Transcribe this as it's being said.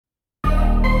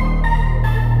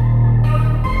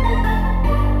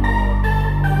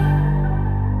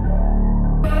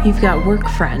You've got work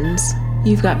friends,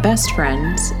 you've got best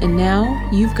friends, and now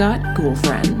you've got ghoul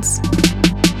friends.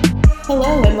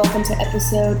 Hello and welcome to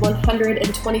episode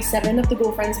 127 of the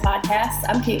Ghoul Friends podcast.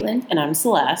 I'm Caitlin. And I'm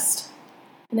Celeste.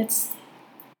 And it's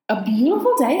a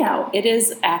beautiful day out. It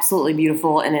is absolutely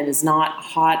beautiful, and it is not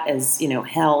hot as,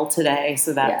 hell today,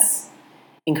 so that's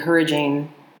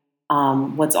encouraging.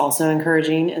 What's also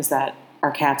encouraging is that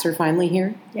our cats are finally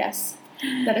here. Yes.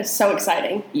 That is so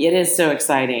exciting. It is so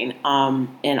exciting.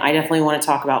 And I definitely want to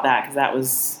talk about that because that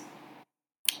was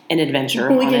an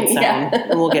adventure on its own.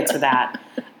 And we'll get to that.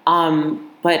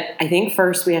 But I think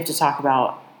first we have to talk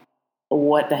about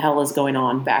what the hell is going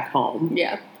on back home.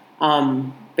 Yeah.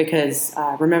 Because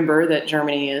remember that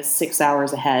Germany is 6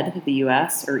 hours ahead of the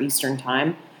U.S. or Eastern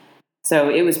time. So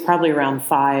it was probably around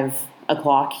 5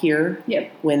 o'clock here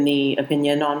when the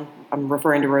opinion on, I'm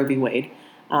referring to Roe v. Wade,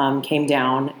 came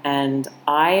down, and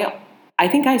I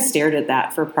think I stared at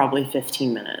that for probably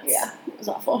 15 minutes. Yeah, it was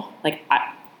awful.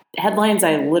 Headlines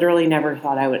I literally never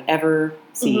thought I would ever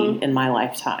see in my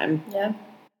lifetime. Yeah.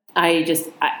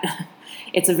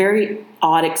 It's a very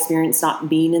odd experience not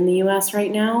being in the U.S.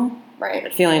 right now.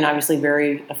 Right. Feeling obviously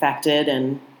very affected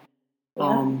and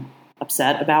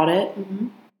upset about it. Mm-hmm.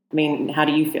 I mean, how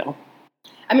do you feel?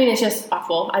 I mean, it's just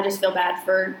awful. I just feel bad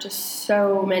for just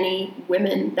so many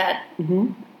women that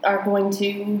are going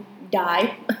to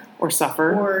die. Or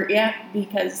suffer.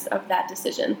 Because of that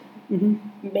decision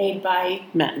made by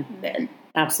men.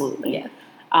 Absolutely. Yeah.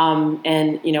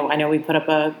 And, I know we put up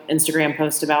a Instagram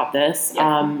post about this,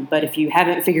 but if you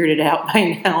haven't figured it out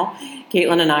by now,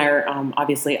 Caitlin and I are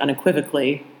obviously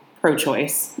unequivocally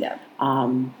pro-choice. Yeah.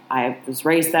 I was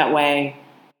raised that way,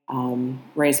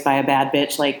 raised by a bad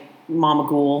bitch like Mama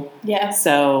Ghoul. Yeah.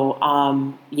 So,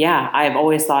 I've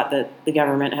always thought that the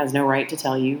government has no right to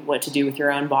tell you what to do with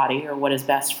your own body or what is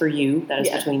best for you. That is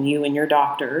between you and your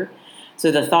doctor.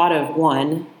 So the thought of,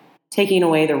 one, taking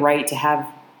away the right to have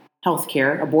health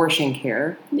care, abortion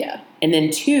care. Yeah. And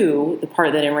then two, the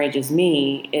part that enrages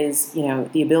me is,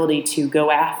 the ability to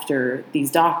go after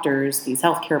these doctors, these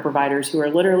healthcare providers who are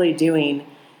literally doing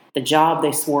the job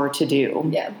they swore to do.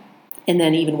 Yeah. And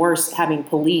then even worse, having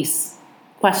police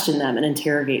question them and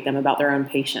interrogate them about their own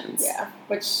patients. Yeah,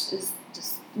 which is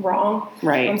just wrong.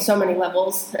 Right. On so many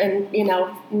levels. And,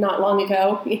 not long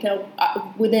ago,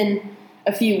 within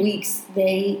a few weeks,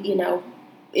 they,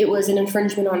 it was an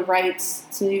infringement on rights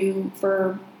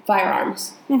for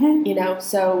firearms. Mm-hmm.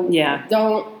 So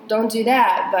don't do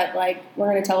that. But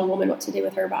we're going to tell a woman what to do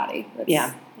with her body.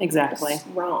 That's, exactly. That's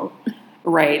wrong.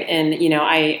 Right. And,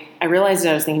 I realized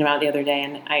I was thinking about it the other day,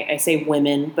 and I say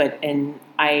women, and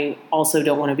I also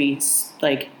don't want to be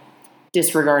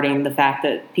disregarding the fact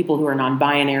that people who are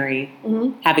non-binary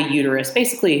have a uterus.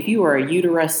 Basically, if you are a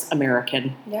uterus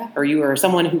American or you are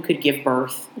someone who could give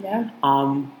birth,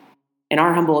 in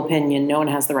our humble opinion, no one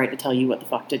has the right to tell you what the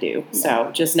fuck to do. Yeah.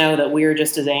 So just know that we're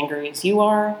just as angry as you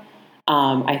are.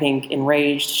 I think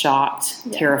enraged,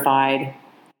 shocked, terrified.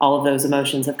 All of those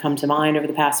emotions have come to mind over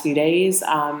the past few days.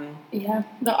 The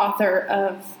author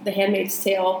of The Handmaid's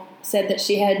Tale said that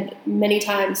she had many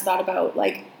times thought about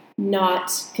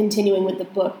not continuing with the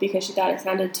book because she thought it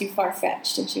sounded too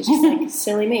far-fetched, and she was just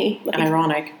silly me.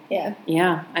 Ironic. Yeah.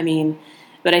 Yeah. I mean,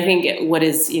 but I think what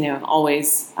is,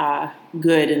 always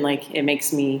good and it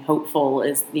makes me hopeful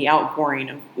is the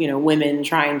outpouring of, women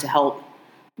trying to help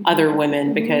other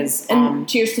women because... and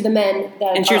cheers to the men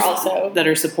that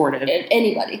are supportive.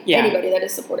 Anybody that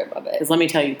is supportive of it. Because let me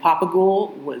tell you, Papa Ghoul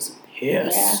was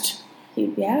pissed.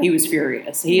 Yeah. He was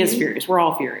furious. He is furious. We're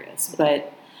all furious.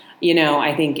 But,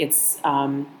 I think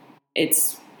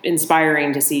it's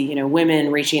inspiring to see,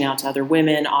 women reaching out to other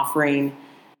women, offering,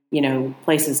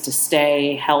 places to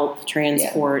stay, help,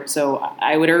 transport. Yeah. So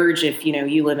I would urge if,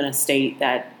 you live in a state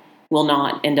that will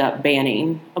not end up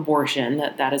banning abortion,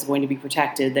 that is going to be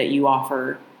protected, that you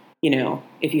offer,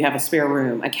 if you have a spare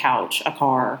room, a couch, a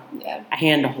car, a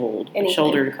hand to hold, a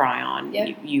shoulder to cry on,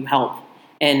 you help.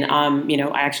 And,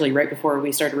 I actually, right before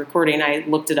we started recording, I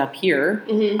looked it up here.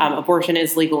 Abortion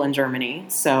is legal in Germany.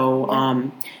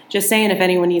 So just saying, if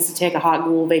anyone needs to take a hot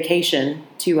ghoul vacation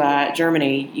to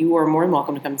Germany, you are more than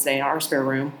welcome to come stay in our spare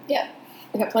room. Yeah.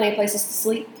 We've got plenty of places to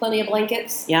sleep, plenty of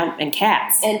blankets. Yeah, and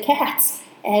cats.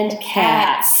 And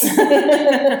cats.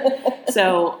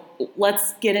 So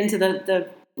let's get into the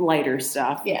lighter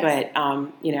stuff. Yes. But,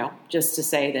 just to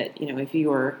say that, if you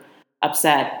were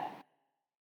upset,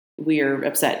 we are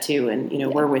upset too. And,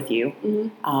 we're with you.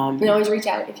 Mm-hmm. You can always reach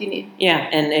out if you need. Yeah.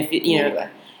 And if,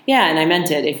 and I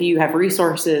meant it. If you have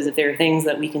resources, if there are things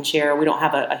that we can share, we don't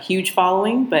have a huge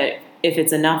following, but if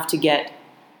it's enough to get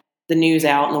the news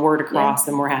out and the word across,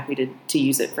 then we're happy to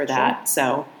use it for that.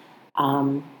 Sure.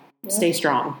 Stay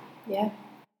strong. Yeah.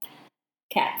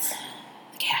 Cats.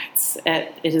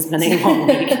 It has been a long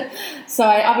week. So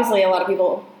obviously a lot of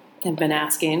people have been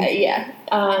asking.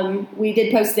 We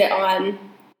did post it on,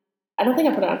 I don't think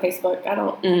I put it on Facebook.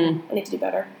 I need to do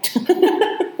better.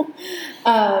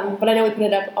 But I know we put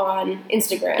it up on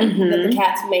Instagram that the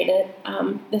cats made it.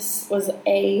 This was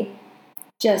a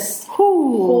just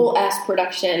whole ass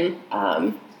production.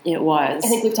 It was. I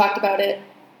think we've talked about it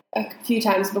a few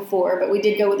times before, but we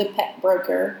did go with a pet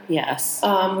broker. Yes.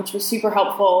 Which was super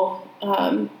helpful.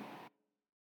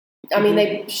 I mean,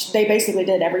 they basically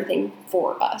did everything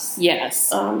for us. Yes.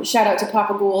 Shout out to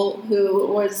Papa Ghoul, who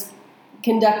was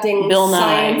conducting Bill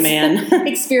Nye, science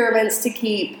experiments to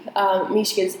keep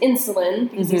Mishka's insulin,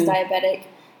 because he's diabetic.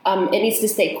 It needs to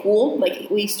stay cool. Like,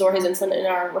 we store his insulin in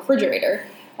our refrigerator.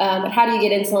 But how do you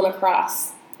get insulin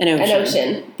across an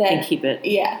ocean and keep it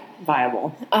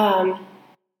viable?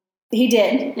 He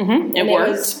did. Mm-hmm. It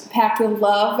worked. was packed with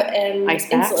love and ice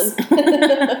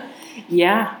insulin.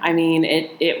 Yeah, I mean,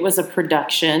 it was a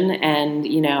production, and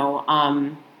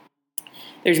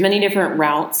there's many different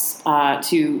routes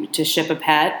to ship a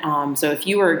pet. So if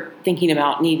you are thinking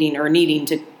about needing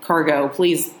to cargo,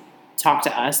 please talk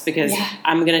to us, because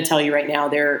I'm going to tell you right now,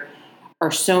 there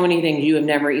are so many things you have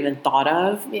never even thought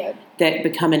of that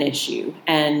become an issue.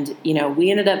 And,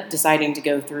 we ended up deciding to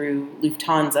go through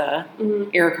Lufthansa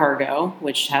Air Cargo,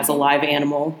 which has a live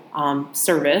animal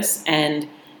service. And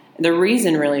the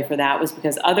reason really for that was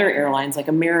because other airlines, like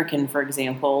American, for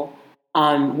example,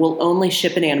 will only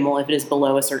ship an animal if it is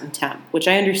below a certain temp, which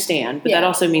I understand, but that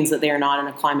also means that they are not in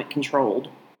a climate-controlled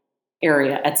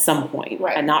area at some point.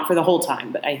 Right. And not for the whole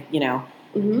time, but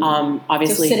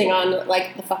obviously. So sitting on,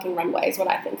 like, the fucking runway is what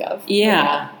I think of.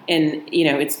 Yeah. And,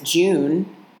 it's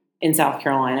June in South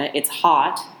Carolina. It's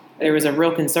hot. There was a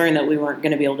real concern that we weren't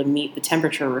going to be able to meet the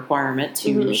temperature requirement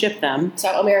to ship them. So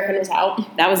American was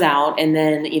out. That was out. And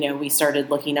then, we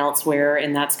started looking elsewhere,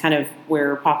 and that's kind of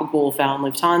where Papa Ghoul found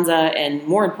Lufthansa, and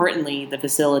more importantly, the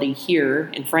facility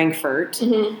here in Frankfurt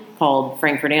called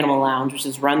Frankfurt Animal Lounge, which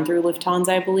is run through Lufthansa,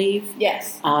 I believe.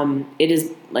 Yes. It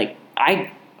is, like,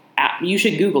 you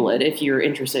should Google it if you're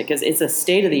interested, because it's a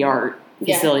state-of-the-art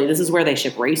facility. This is where they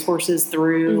ship racehorses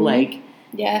through.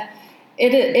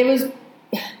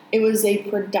 It was a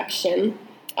production.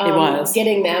 It was.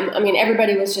 Getting them. I mean,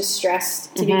 everybody was just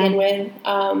stressed to begin with.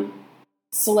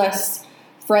 Celeste's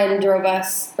friend drove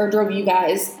you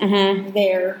guys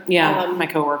there. Yeah, my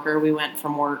coworker. We went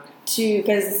from work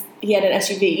because he had an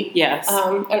SUV. Yes.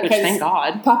 Which, thank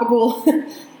God. Papa Ghoul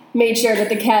made sure that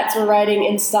the cats were riding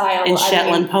in style. And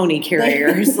Shetland pony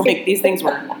carriers. Like, these things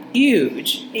were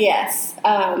huge. Yes.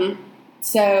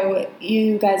 So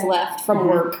you guys left from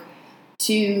work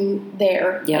to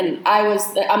there. Yep. And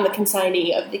I'm the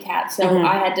consignee of the cats, so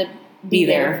I had to be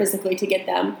there physically to get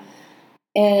them.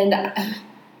 And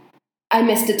I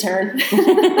missed a turn.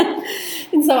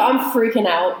 And so I'm freaking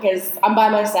out because I'm by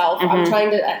myself. I'm trying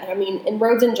to, and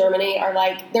roads in Germany are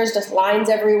like, there's just lines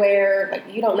everywhere.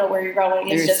 Like, you don't know where you're going.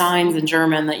 There's just signs in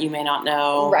German that you may not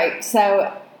know. Right.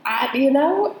 So,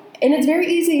 and it's very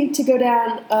easy to go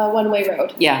down a one-way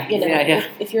road. Yeah.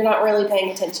 If you're not really paying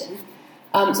attention.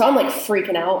 So I'm like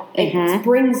freaking out. It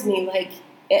brings me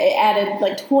it added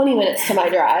like 20 minutes to my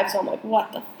drive. So I'm like,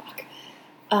 what the fuck?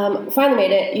 Finally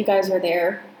made it. You guys are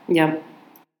there. Yep.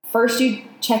 First you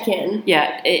check in.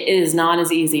 Yeah, it is not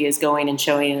as easy as going and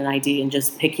showing an ID and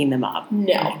just picking them up.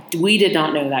 No. We did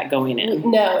not know that going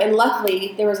in. No, and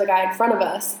luckily there was a guy in front of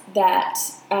us that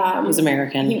was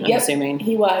American, I'm assuming.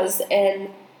 He was, and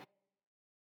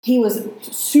he was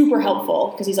super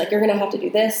helpful because he's like, you're going to have to do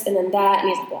this and then that. And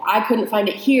he's like, well, I couldn't find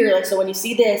it here. Like, so when you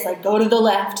see this, like, go to the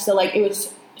left. So, like, it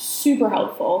was super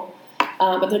helpful.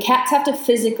 But the cats have to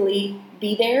physically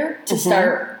be there to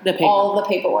start all the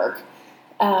paperwork.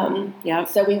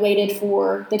 So we waited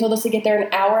they told us to get there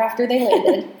an hour after they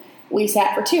landed. We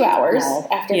sat for 2 hours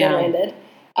after they landed.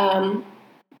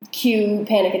 Cue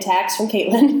panic attacks from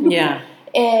Caitlin. Yeah.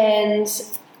 And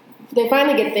they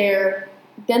finally get there.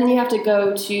 Then you have to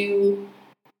go to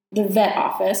the vet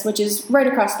office, which is right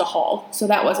across the hall. So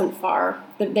that wasn't far.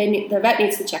 The vet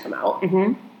needs to check them out.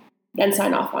 Then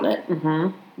sign off on it.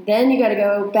 Then you got to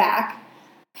go back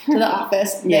to the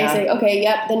office. They say, okay,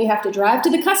 yep. Then you have to drive to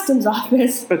the customs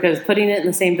office. Because putting it in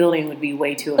the same building would be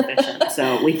way too efficient.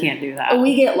 So we can't do that.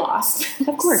 We get lost.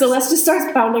 Of course. So let's just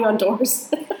start pounding on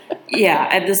doors. Yeah,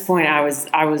 at this point I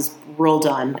was real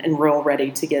done and real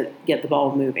ready to get the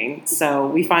ball moving. So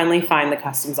we finally find the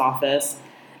customs office.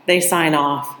 They sign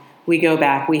off. We go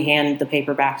back. We hand the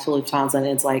paper back to Lufthansa, and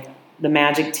it's like the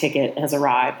magic ticket has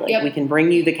arrived. Like, we can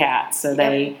bring you the cats. So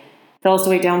they tell us to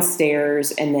wait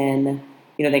downstairs, and then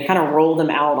they kind of rolled them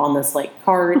out on this like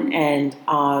cart, and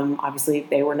obviously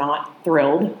they were not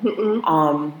thrilled.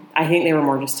 I think they were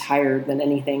more just tired than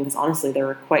anything, because honestly they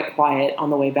were quite quiet on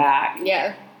the way back.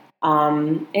 Yeah.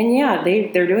 And yeah,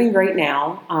 they're doing great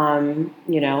now.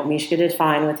 Mishka did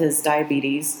fine with his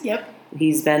diabetes. Yep.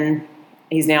 He's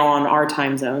now on our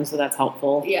time zone, so that's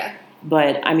helpful. Yeah.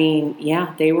 But I mean,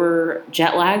 yeah, they were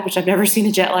jet lagged, which I've never seen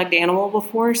a jet lagged animal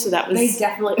before, so that was they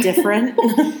definitely different.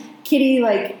 Kitty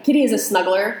is a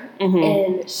snuggler,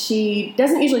 and she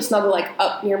doesn't usually snuggle like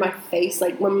up near my face,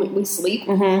 like when we sleep.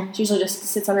 She usually just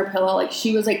sits on her pillow. Like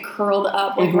she was like curled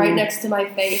up, like right next to my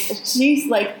face. And she's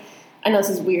like, I know this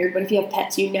is weird, but if you have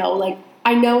pets, like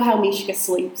I know how Mishka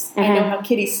sleeps. I know how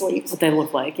Kitty sleeps. What they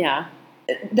look like, yeah.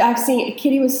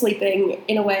 Kitty was sleeping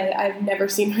in a way I've never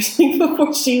seen her sleep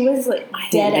before. She was like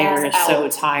dead ass out. They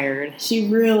were so tired. She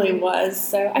really was.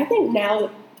 So I think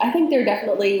they're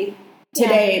definitely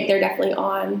today. They're definitely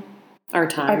on our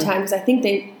time because I think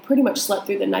they pretty much slept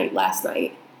through the night last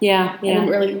night. Yeah.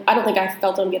 I don't think I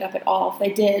felt them get up at all. If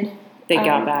they did, they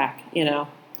got back. Well,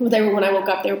 they were when I woke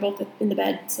up. They were both in the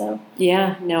bed. So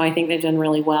yeah, no, I think they've done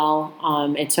really well.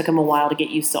 It took them a while to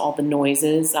get used to all the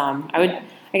noises.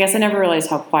 I guess I never realized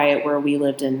how quiet where we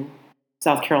lived in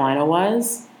South Carolina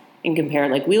was, and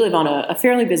compared, like we live on a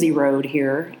fairly busy road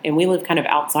here, and we live kind of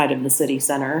outside of the city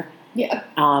center. Yeah.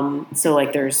 So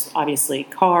like there's obviously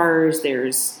cars,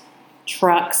 there's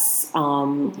trucks.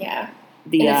 Yeah.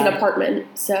 And it's an apartment,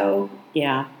 so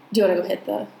yeah. Do you want to go hit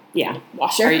the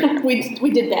washer?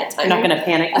 we did that time. You're not going to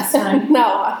panic this time?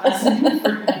 No.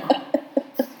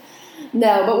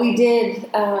 No, but we did.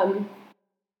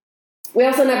 We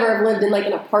also never have lived in like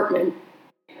an apartment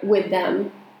with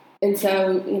them. And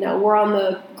so, we're on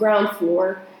the ground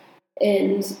floor,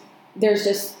 and there's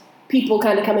just people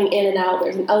kind of coming in and out.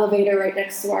 There's an elevator right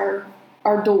next to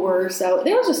our door. So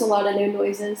there was just a lot of new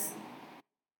noises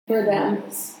for them.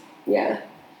 Yeah.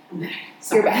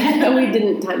 You're back. We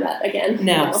didn't time that again.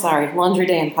 No, sorry. Laundry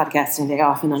day and podcasting day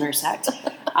often intersect.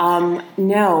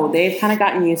 No, they've kind of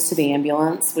gotten used to the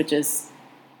ambulance, which is...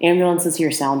 Ambulances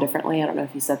here sound differently. I don't know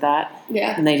if you said that.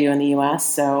 Yeah. Than they do in the U.S.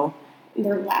 So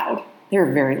they're loud.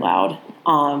 They're very loud.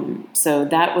 So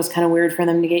that was kind of weird for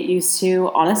them to get used to.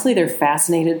 Honestly, they're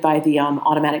fascinated by the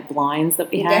automatic blinds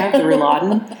that we have, the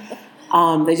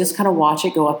Rouladen. They just kind of watch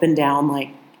it go up and down, like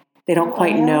they don't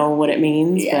quite know what it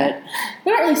means. Yeah. But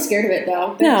they're not really scared of it,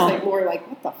 though. They're just like more like,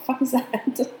 what the fuck is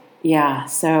that? Yeah.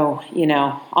 So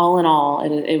all in all,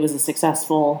 it was a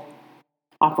successful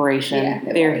operation.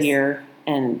 Yeah, they're here.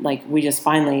 And like we just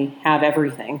finally have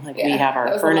everything. Like we have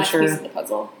our furniture. The last piece of the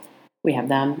puzzle. We have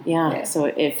them. Yeah. So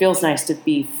it feels nice to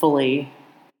be fully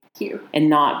here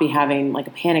and not be having like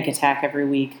a panic attack every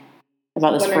week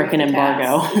about this frickin'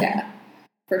 embargo. Yeah,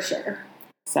 for sure.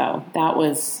 So that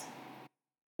was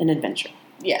an adventure.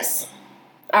 Yes.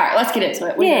 All right, let's get into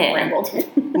it. We have rambled.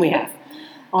 We have.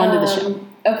 On to the show.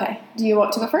 Okay. Do you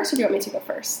want to go first, or do you want me to go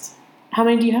first? How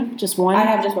many do you have? Just one? I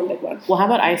have just one big one. Well, how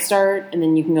about I start, and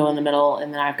then you can go in the middle,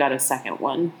 and then I've got a second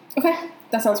one. Okay.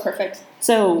 That sounds perfect.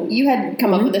 So you had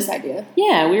come up with this idea.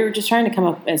 Yeah, we were just trying to come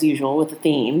up, as usual, with a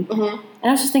theme. And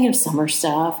I was just thinking of summer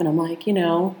stuff, and I'm like,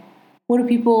 what do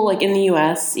people, like in the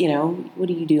U.S., what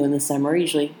do you do in the summer?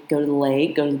 Usually go to the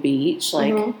lake, go to the beach,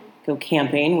 like go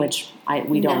camping, which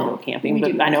we don't go camping,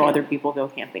 but I know other people go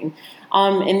camping.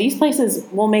 And these places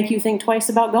will make you think twice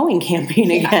about going camping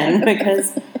again,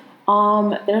 because...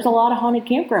 there's a lot of haunted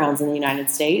campgrounds in the United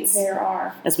States. There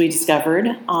are. As we discovered.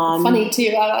 Funny,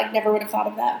 too. I never would have thought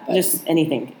of that. But just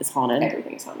anything is haunted.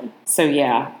 Everything is haunted. So,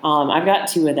 yeah. I've got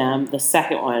two of them. The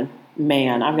second one,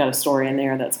 man, I've got a story in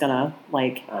there that's going to,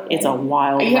 it's a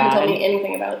wild ride. You haven't told me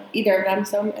anything about either of them,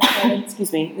 so I'm excited.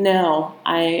 Excuse me. No.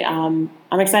 I'm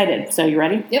excited. So, you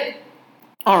ready? Yep.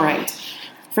 All right.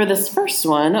 For this first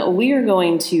one, we are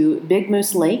going to Big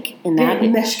Moose Lake.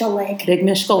 Big Mishka Lake. Big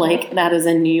Mishka Lake. That is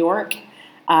in New York,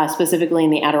 specifically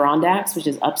in the Adirondacks, which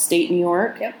is upstate New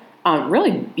York. Yep.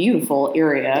 Really beautiful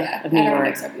area of New York.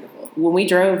 Adirondacks are beautiful. When we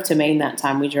drove to Maine that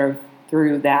time, we drove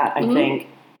through that, I think.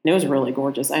 And it was really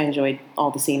gorgeous. I enjoyed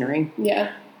all the scenery.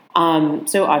 Yeah.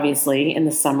 So obviously, in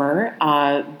the summer,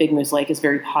 Big Moose Lake is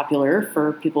very popular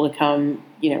for people to come,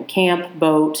 camp,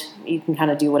 boat. You can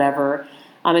kind of do whatever.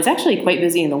 It's actually quite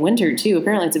busy in the winter, too.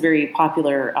 Apparently, it's a very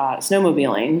popular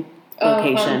snowmobiling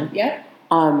location. Yeah.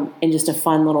 And just a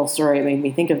fun little story that made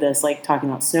me think of this, talking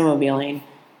about snowmobiling,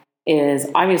 is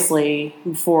obviously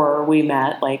before we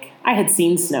met, I had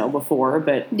seen snow before,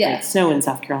 but snow in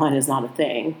South Carolina is not a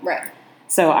thing. Right.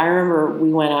 So I remember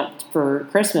we went up for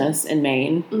Christmas in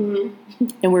Maine,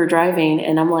 and we were driving,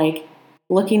 and I'm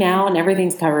looking out, and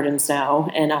everything's covered in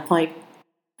snow, and I'm like,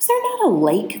 was there not a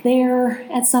lake there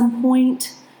at some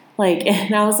point? Like,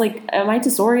 and I was like, am I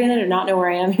disoriented or not know where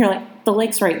I am? You're like, the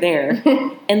lake's right there.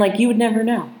 And like, you would never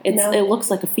know. It looks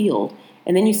like a field.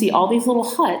 And then you see all these little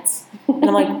huts. And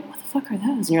I'm like, what the fuck are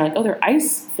those? And you're like, oh, they're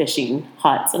ice fishing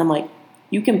huts. And I'm like,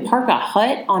 you can park a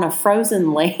hut on a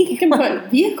frozen lake? You can put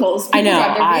vehicles. I know.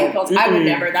 I would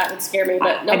never. That would scare me.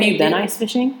 But have you been ice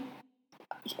fishing?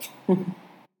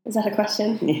 Is that a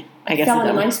question? Yeah, I guess fell in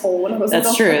an ice hole when I was That's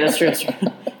little. true. That's true. That's true.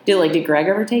 Did Greg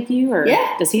ever take you? Or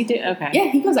yeah. Does he do? Okay.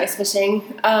 Yeah, he goes ice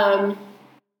fishing. I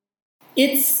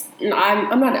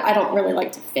don't really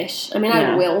like to fish. I mean,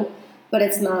 I will, but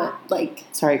it's not like.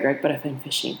 Sorry, Greg, but I've been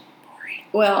fishing. Boring.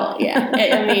 Well, yeah.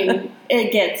 I mean,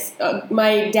 it gets.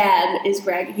 My dad is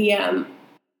Greg. He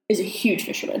is a huge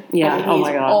fisherman. Yeah. I mean, oh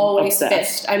my God. Always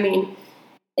Obsessed. fished. I mean.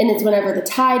 And it's whenever the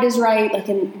tide is right, like,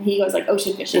 and he goes like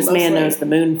ocean fishing. This man knows the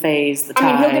moon phase, the tide.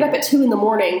 I mean, he'll get up at 2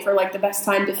 a.m. for like the best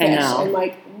time to fish, and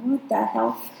like, what the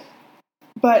hell?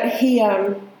 But he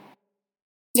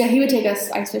would take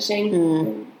us ice fishing.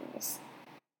 And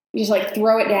you just like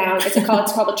throw it down. It's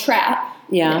called a trap.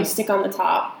 Yeah, that you stick on the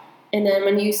top, and then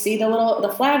when you see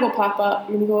the flag will pop up,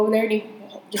 and you go over there and you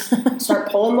just start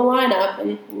pulling the line up,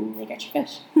 and you got your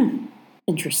fish.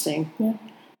 Interesting. Yeah.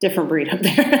 Different breed up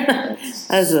there.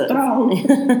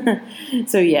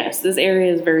 So yes, this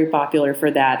area is very popular for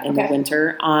that in the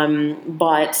winter.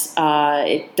 But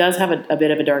it does have a bit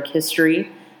of a dark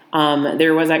history.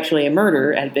 There was actually a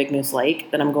murder at Big Moose Lake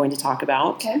that I'm going to talk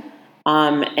about. Okay.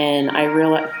 And I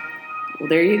realized, well,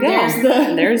 there you go.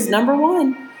 There's number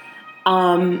one.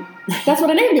 That's what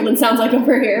an ambulance sounds like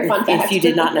over here. Fun fact. If you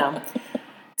did not know.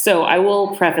 So I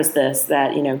will preface this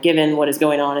that, given what is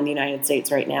going on in the United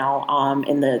States right now,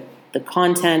 and the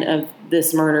content of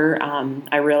this murder,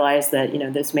 I realize that,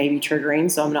 this may be triggering.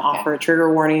 So I'm going to offer a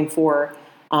trigger warning for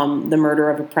the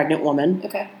murder of a pregnant woman.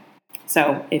 Okay.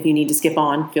 So if you need to skip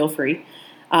on, feel free.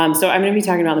 So I'm going to be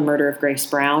talking about the murder of Grace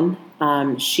Brown.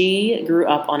 She grew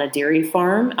up on a dairy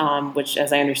farm, which,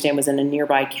 as I understand, was in a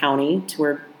nearby county to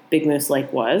where Big Moose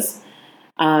Lake was.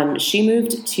 She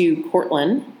moved to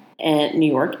Cortland,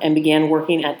 New York, and began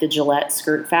working at the Gillette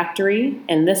skirt factory.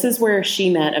 And this is where she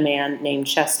met a man named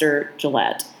Chester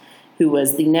Gillette, who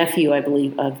was the nephew, I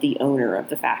believe, of the owner of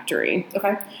the factory.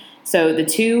 Okay. So the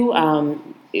two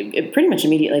it pretty much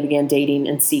immediately began dating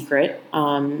in secret,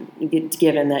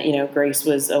 given that, Grace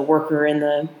was a worker in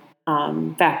the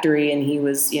factory and he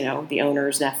was, the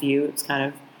owner's nephew. It's kind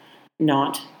of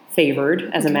not favored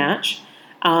as a match.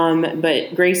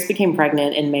 But Grace became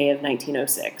pregnant in May of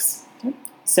 1906.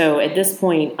 So at this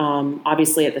point,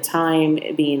 obviously at the time,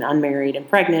 being unmarried and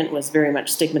pregnant was very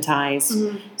much stigmatized.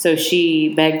 Mm-hmm. So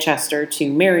she begged Chester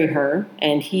to marry her,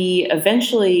 and he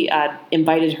eventually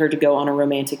invited her to go on a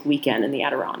romantic weekend in the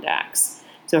Adirondacks.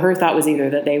 So her thought was either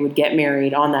that they would get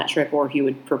married on that trip or he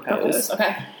would propose.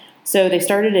 Okay. So they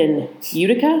started in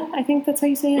Utica, I think that's how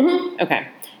you say it? Mm-hmm. Okay.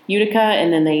 Utica,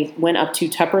 and then they went up to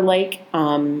Tupper Lake,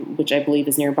 which I believe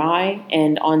is nearby.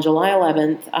 And on July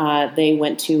 11th, they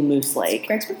went to Moose Lake.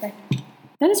 Greg's birthday.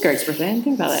 That is Greg's birthday. I didn't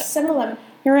think about that. 7/11.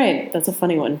 You're right. That's a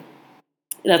funny one.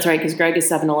 That's right, because Greg is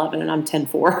 7/11 and I'm 10/4.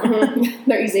 Mm-hmm.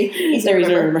 They're easy. Easy to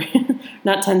remember.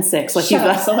 Not 10/6 like Shut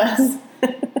up, Celeste.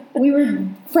 We were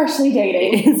freshly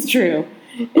dating. It's true.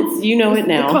 It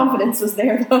now. The confidence was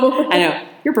there, though. I know.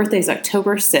 Your birthday is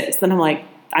October 6th. And I'm like,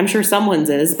 I'm sure someone's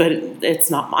is, but it's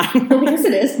not mine. Yes,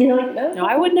 it is. And you're like, no. No,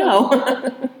 I would know.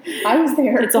 I was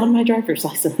there. It's on my driver's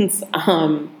license.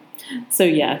 So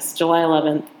yes, July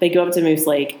 11th, they go up to Moose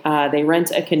Lake. They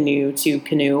rent a canoe to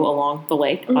canoe along the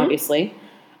lake, obviously.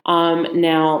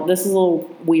 Now, this is a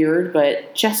little weird,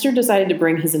 but Chester decided to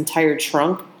bring his entire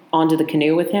trunk onto the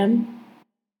canoe with him,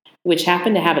 which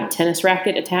happened to have a tennis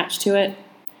racket attached to it.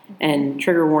 And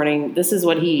trigger warning, this is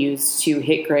what he used to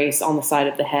hit Grace on the side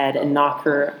of the head and knock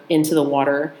her into the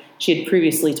water. She had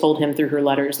previously told him through her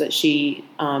letters that she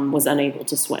was unable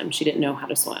to swim. She didn't know how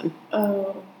to swim.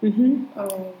 Oh. Mm-hmm.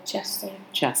 Oh, Chester.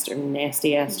 Chester.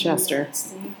 Nasty-ass Chester.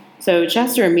 Nasty. So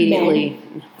Chester immediately...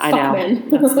 Men. I Fuck know. men.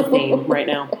 That's the theme right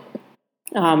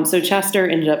now. So Chester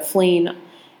ended up fleeing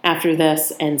after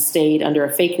this and stayed under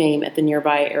a fake name at the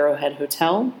nearby Arrowhead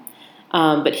Hotel.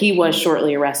 But he was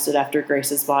shortly arrested after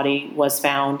Grace's body was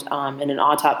found, and an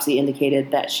autopsy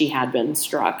indicated that she had been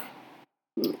struck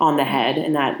on the head,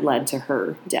 and that led to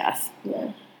her death.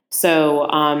 Yeah. So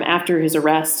after his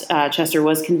arrest, Chester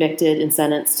was convicted and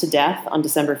sentenced to death on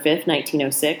December 5th,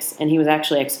 1906, and he was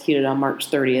actually executed on March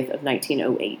 30th of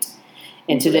 1908.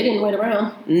 And so they didn't wait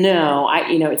around. No,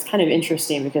 it's kind of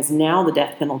interesting because now the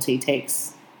death penalty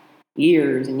takes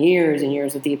years and years and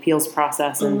years of the appeals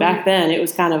process, and back then it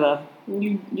was kind of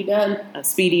you done a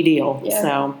speedy deal. Yeah.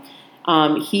 So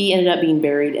He ended up being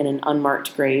buried in an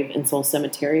unmarked grave in Seoul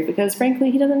Cemetery because,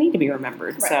 frankly, he doesn't need to be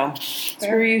remembered. Right. So,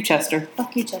 screw you, Chester.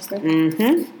 Fuck you, Chester.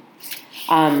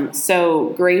 So,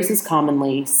 graves is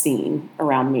commonly seen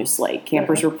around Moose Lake.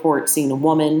 Campers report seeing a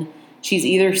woman. She's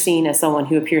either seen as someone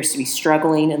who appears to be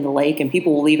struggling in the lake, and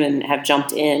people will even have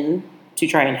jumped in to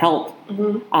try and help.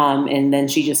 And then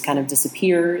she just kind of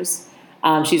disappears.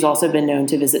 She's also been known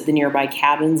to visit the nearby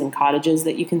cabins and cottages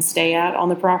that you can stay at on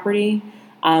the property.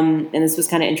 And this was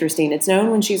kind of interesting. It's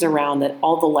known when she's around that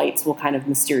all the lights will kind of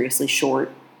mysteriously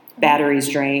short. Batteries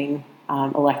drain.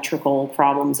 Electrical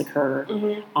problems occur.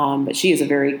 But she is a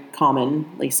very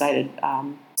commonly cited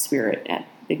spirit at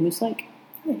Big Moose Lake.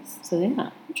 Nice. So, yeah.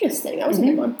 Interesting. That was a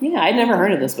good one. Yeah, I'd never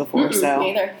heard of this before. So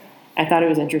Me either. I thought it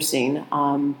was interesting.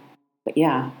 But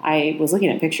yeah, I was looking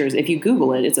at pictures. If you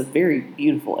Google it, it's a very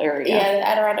beautiful area. Yeah, the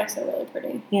Adirondacks are really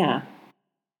pretty. Yeah.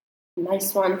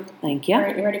 Nice one. Thank you. All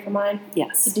right, you ready for mine?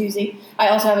 Yes. It's a doozy. I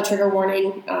also have a trigger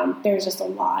warning. There's just a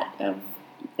lot of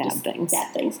Bad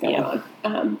things going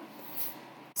on.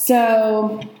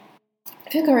 So I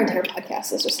feel like our entire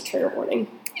podcast is just a trigger warning.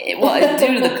 Well,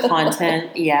 due to the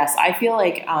content, yes. I feel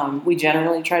like we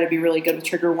generally try to be really good with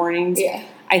trigger warnings. Yeah.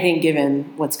 I think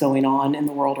given what's going on in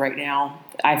the world right now,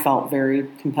 I felt very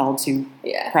compelled to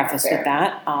preface with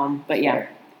that. But yeah.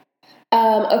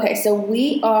 Okay, so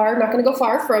we are not going to go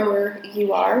far from where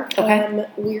you are. Okay.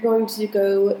 We're going to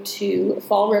go to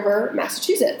Fall River,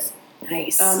 Massachusetts.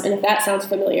 Nice. And if that sounds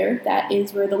familiar, that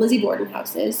is where the Lizzie Borden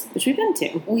house is. Which we've been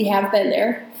to. We have been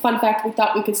there. Fun fact, we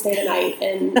thought we could stay the night,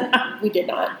 and we did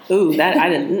not. Ooh, that I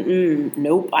didn't.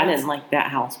 Nope, I didn't like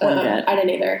that house one bit. I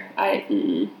didn't either.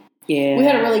 Yeah. We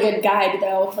had a really good guide,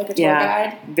 though, like a tour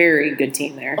guide. Very good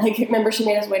team there. Like, remember she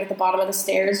made us wait at the bottom of the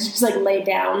stairs, just like lay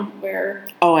down where.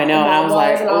 Oh, I know. And I was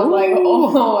like,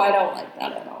 oh, I don't like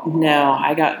that at all. No,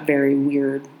 I got very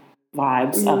weird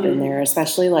vibes up in there,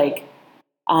 especially like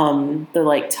the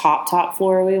like top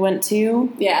floor we went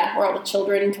to. Yeah, where all the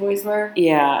children toys were.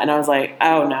 Yeah, and I was like,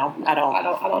 oh no, I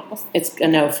don't. It's a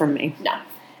no from me. No,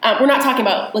 we're not talking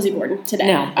about Lizzie Borden today.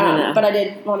 No. But I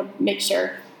did want to make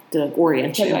sure. To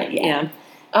orient you. Yeah.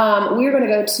 We're going to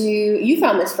go to. You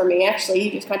found this for me actually.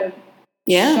 You just kind of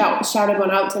shouted one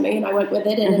out to me, and I went with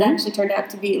it, and it actually turned out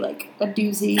to be like a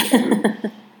doozy.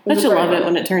 Don't you love it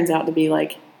when it turns out to be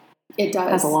like it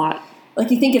does has a lot. Like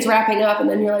you think it's wrapping up, and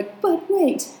then you're like, but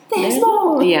wait, there's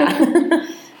more. Yeah.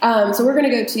 So we're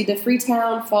going to go to the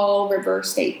Freetown Fall River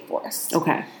State Forest.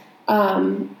 Okay.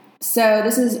 So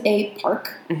this is a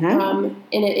park, and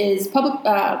it is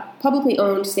publicly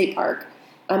owned state park.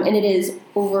 And it is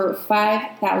over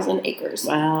 5,000 acres.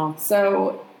 Wow.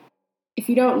 So if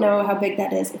you don't know how big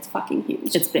that is, it's fucking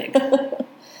huge. It's big.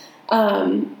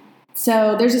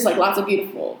 So there's just like lots of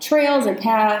beautiful trails and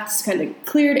paths, kind of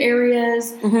cleared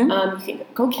areas. You can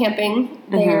go camping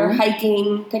there,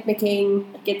 hiking, picnicking.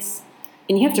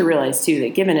 And you have to realize too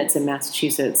that given it's in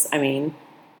Massachusetts, I mean,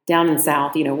 down in the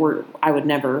South, you know, I would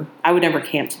never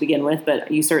camp to begin with, but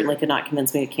you certainly could not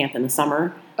convince me to camp in the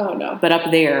summer. Oh no! But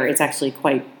up there, it's actually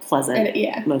quite pleasant.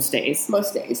 Most days.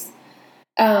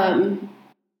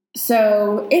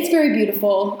 So it's very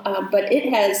beautiful, but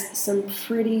it has some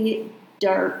pretty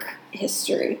dark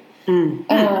history. When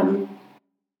I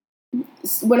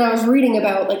was reading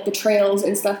about like the trails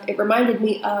and stuff, it reminded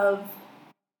me of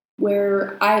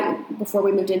where before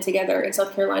we moved in together in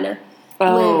South Carolina.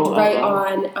 Lived right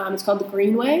on, it's called the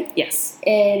Greenway. Yes.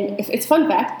 And it's fun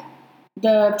fact,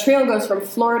 the trail goes from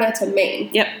Florida to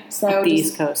Maine. Yep. So the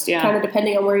East Coast, yeah. Kind of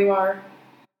depending on where you are.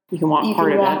 You can walk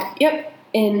part of it. Yep.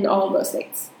 In all of those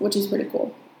states, which is pretty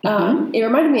cool. It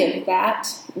reminded me of that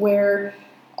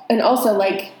and also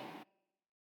like,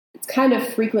 it's kind of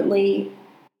frequently,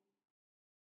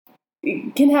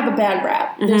 it can have a bad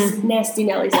rap. There's nasty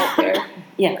Nellies out there.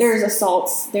 Yes. There's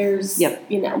assaults. There's,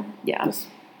 just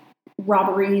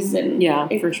robberies and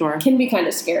for sure can be kind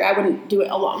of scary. I wouldn't do it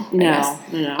alone. No.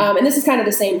 And this is kind of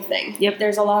the same thing. Yep.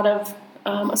 There's a lot of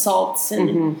assaults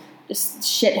and just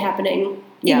shit happening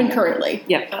even currently.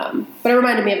 Yep. But it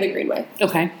reminded me of the Greenway.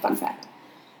 Okay. Fun fact,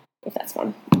 if that's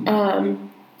fun.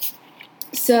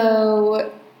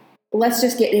 So let's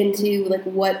just get into like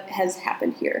what has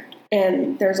happened here,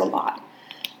 and there's a lot.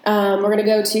 We're going to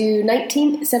go to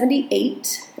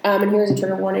 1978, and here's a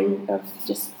trigger warning of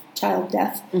just child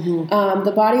death.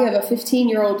 The body of a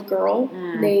 15-year-old girl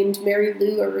named Mary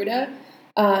Lou Arruda.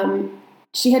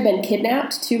 She had been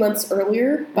kidnapped 2 months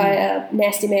earlier by a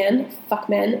nasty man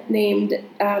named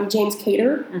James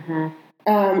Cater.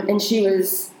 And she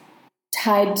was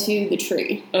tied to the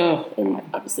tree and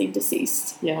obviously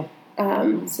deceased. Yeah.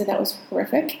 So that was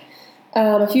horrific.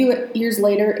 A few years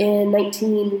later, in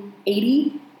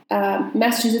 1980,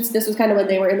 Massachusetts, this was kind of when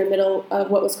they were in the middle of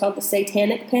what was called the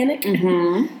Satanic Panic,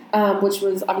 which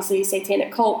was obviously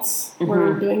satanic cults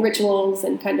were doing rituals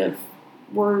and kind of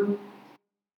were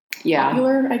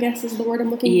popular, I guess is the word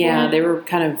I'm looking for. Yeah,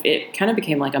 it kind of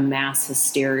became like a mass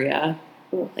hysteria.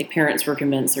 Like parents were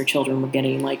convinced their children were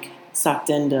getting like sucked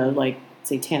into like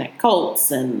satanic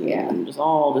cults and just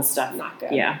all this stuff. Not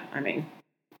good. Yeah, I mean.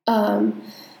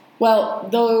 Well,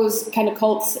 those kind of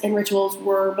cults and rituals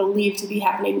were believed to be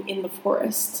happening in the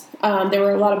forest. There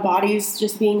were a lot of bodies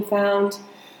just being found.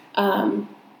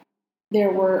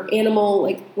 There were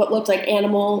what looked like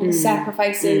animal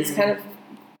sacrifices kind of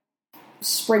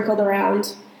sprinkled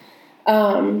around.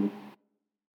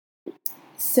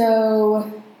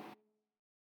 So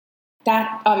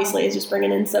that obviously is just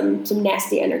bringing in some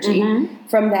nasty energy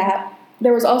from that.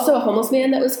 There was also a homeless man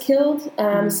that was killed.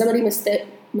 Somebody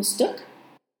mistaken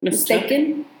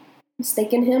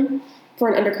him for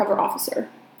an undercover officer.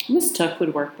 Mistook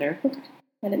would work there. Okay.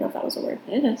 I didn't know if that was a word.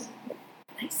 It is.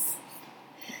 Nice.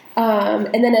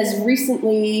 And then as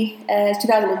recently as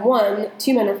 2001,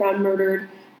 2 men were found murdered.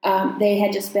 They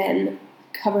had just been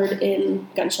covered in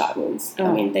gunshot wounds.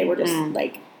 I mean, they were just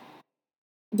like,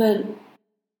 the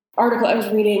article I was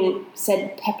reading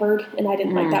said peppered, and I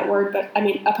didn't like that word, but I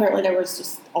mean, apparently there was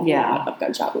just a lot of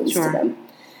gunshot wounds to them.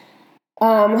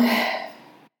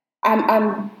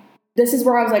 This is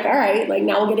where I was like, all right, like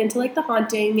now we'll get into like the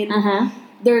haunting, and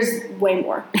there's way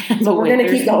more. So we're going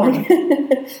to keep going.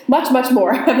 much, much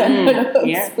more.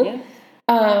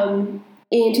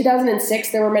 In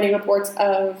 2006, there were many reports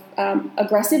of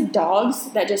aggressive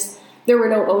dogs that there were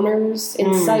no owners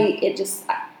in sight. It just,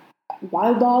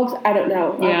 wild dogs, I don't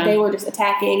know. They were just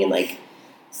attacking and like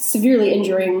severely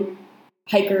injuring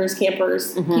hikers,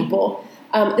 campers, people.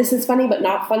 This is funny, but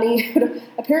not funny.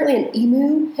 Apparently an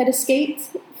emu had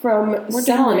escaped from Where'd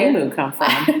the hell an emu come from?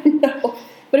 I don't know.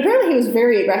 But apparently he was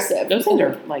very aggressive. Those things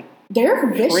are like...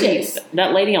 They're vicious.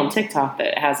 That lady on TikTok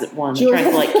that has one that tries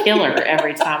to like kill her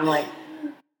every time. Like,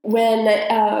 what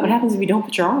happens if you don't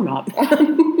put your arm up?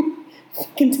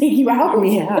 Can take you out.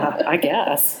 Yeah, I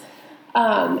guess.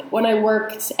 When I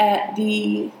worked at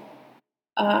the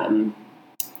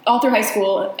all through high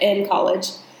school and college,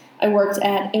 I worked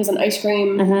at, it was an ice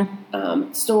cream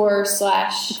store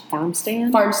 / farm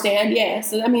stand. Yeah.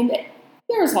 So I mean,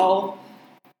 there was all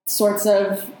sorts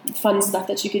of fun stuff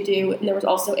that you could do, and there was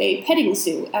also a petting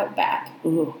zoo out back.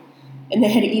 Ooh. And they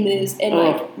had emus,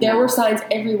 and there were signs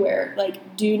everywhere,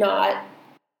 like, do not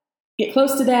get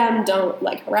close to them, don't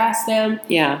like harass them,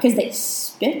 because they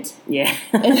spit,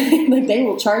 and like they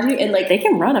will charge you, and like they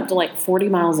can run up to like 40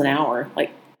 miles an hour,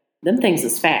 like them things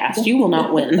is fast. You will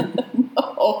not win.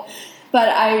 No. But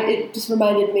it just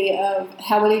reminded me of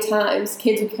how many times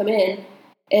kids would come in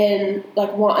and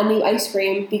like want a new ice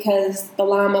cream because the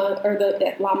llama or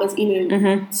the llama's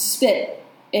emu spit,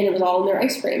 and it was all in their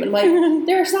ice cream. And like,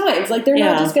 there are signs, like they're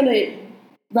not just gonna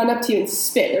run up to you and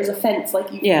spit. There's a fence, like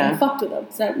you fucked with them.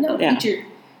 So no, eat your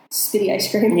spitty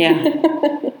ice cream.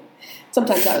 Yeah.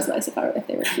 Sometimes that was nice if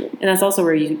they were cute. And that's also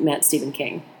where you met Stephen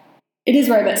King. It is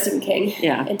where I met Stephen King.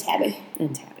 Yeah. And Tabby.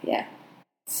 Yeah.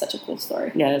 Such a cool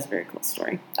story. Yeah, that's a very cool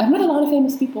story. I've met a lot of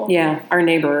famous people. Yeah. Our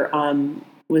neighbor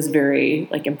was very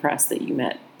like impressed that you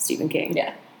met Stephen King.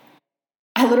 Yeah.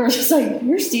 I literally was like,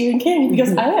 you're Stephen King. He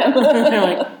goes, I am. They're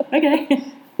like, okay.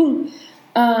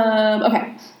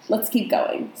 Okay, let's keep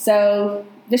going. So,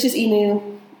 vicious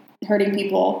emu hurting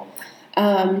people.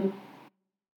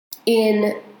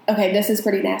 This is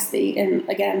pretty nasty. And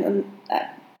again,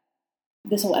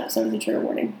 this whole episode is a trigger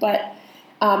warning. But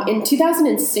in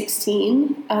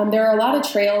 2016, there are a lot of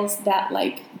trails that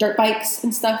like dirt bikes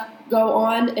and stuff go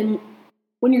on. And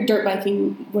when you're dirt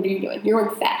biking, what are you doing? You're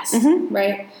going fast,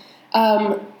 right?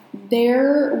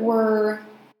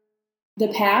 The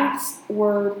paths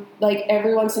were like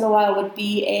every once in a while would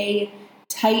be a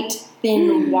tight,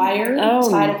 thin wire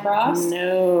tied across. And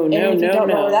if you don't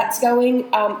know where that's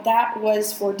going, that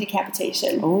was for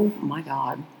decapitation. Oh my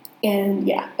God. And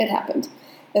yeah, it happened.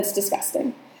 That's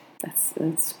disgusting. That's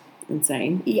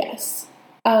insane. Yes.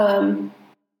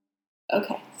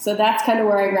 Okay, so that's kind of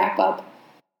where I wrap up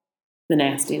the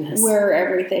nastiness. Where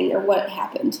everything, or what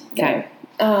happened. Okay.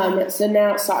 So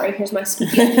now, sorry, here's my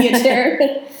spooky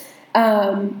chair.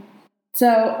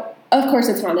 So, of course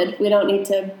it's haunted. We don't need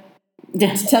to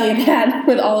tell you that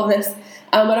with all of this.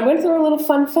 But I'm going to throw a little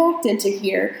fun fact into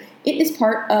here. It is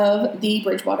part of the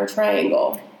Bridgewater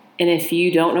Triangle. And if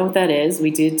you don't know what that is, we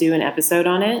did do an episode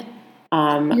on it.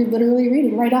 You're literally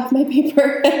reading right off my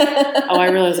paper. Oh, I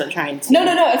really wasn't trying to. No,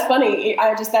 it's funny.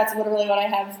 That's literally what I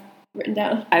have written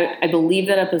down. I believe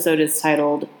that episode is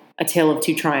titled A Tale of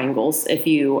Two Triangles if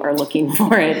you are looking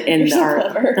for it in You're so our.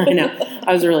 clever. I know.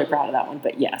 I was really proud of that one,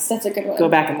 but yes, That's a good one. Go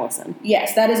back and listen.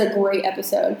 Yes, that is a great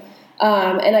episode.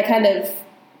 And I kind of,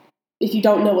 if you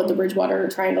don't know what the Bridgewater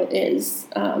Triangle is,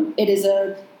 it is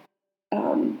a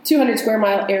 200 square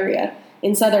mile area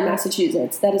in southern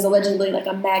Massachusetts that is allegedly like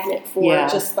a magnet for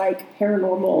just like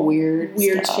paranormal weird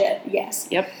stuff. shit. Yes.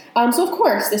 Yep. So of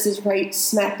course this is right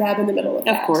smack dab in the middle of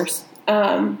that. Of course.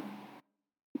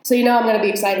 So I'm going to be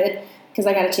excited because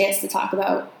I got a chance to talk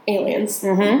about aliens.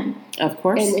 Mm-hmm. Of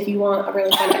course. And if you want a really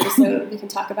fun episode, we can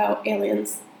talk about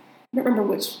aliens. I don't remember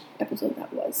which episode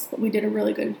that was, but we did a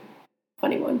really good,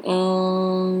 funny one.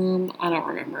 I don't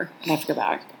remember. I have to go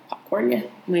back. Popcorn, yeah.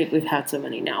 We've had so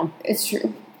many now. It's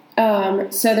true.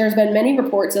 So there's been many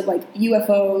reports of like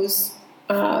UFOs.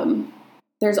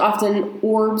 There's often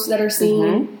orbs that are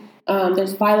seen. Mm-hmm.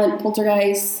 There's violent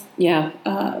poltergeists. Yeah.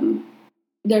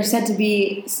 There's said to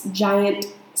be giant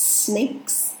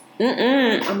snakes.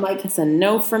 I'm like, it's a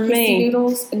no from me.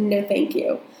 Noodles, no thank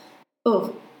you.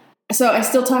 Oh, so I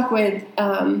still talk with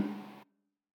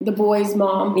the boy's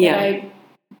mom that I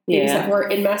babysat for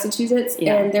in Massachusetts,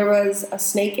 and there was a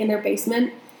snake in their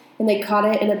basement, and they caught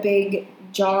it in a big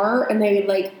jar, and they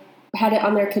like had it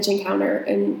on their kitchen counter,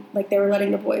 and like they were letting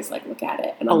the boys like look at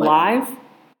it. And I'm alive? Like,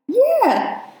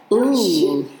 yeah.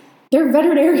 Ooh. They're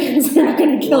veterinarians. They're not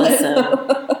going to kill it.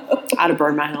 I'd have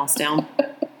burned my house down.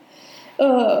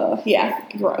 Yeah,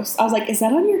 gross. I was like, is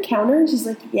that on your counter? And she's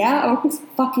like, yeah. Oh, it's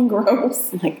fucking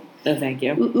gross. I'm like, no, thank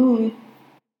you.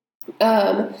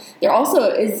 There also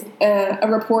is a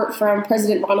report from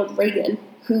President Ronald Reagan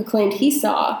who claimed he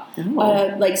saw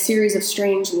like series of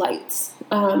strange lights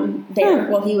there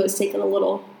while he was taking a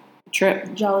little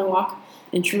trip, jolly walk.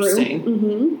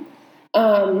 Interesting.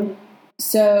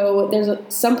 So there's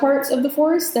some parts of the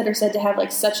forest that are said to have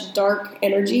like such dark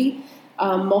energy.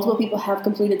 Multiple people have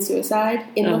completed suicide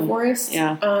in the forest.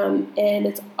 Yeah. And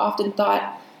it's often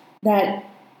thought that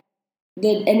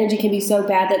the energy can be so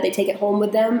bad that they take it home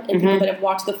with them, and people that have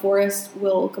walked the forest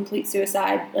will complete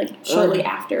suicide like shortly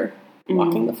after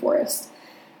walking the forest.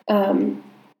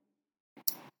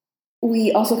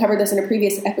 We also covered this in a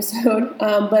previous episode,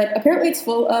 but apparently it's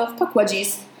full of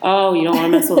puckwudgies. Oh, you don't want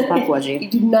to mess with a puckwudgie. You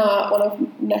do not want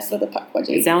to mess with a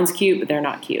puckwudgie. It sounds cute, but they're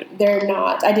not cute. They're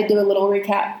not. I did do a little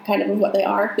recap kind of what they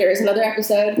are. There is another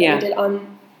episode that we did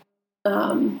on...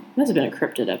 must have been a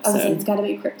cryptid episode. It's got to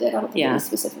be a cryptid. I don't think it was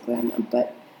specifically on them,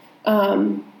 but...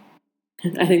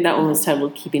 I think that one was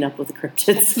titled Keeping Up with the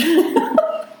Cryptids.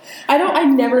 I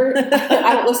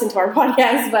don't listen to our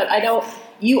podcast, but I don't...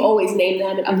 You always name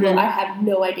them and upload. I have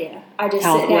no idea. I just sit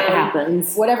down. What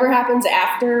happens? Whatever happens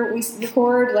after we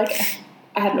record, like,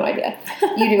 I have no idea.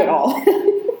 You do it all.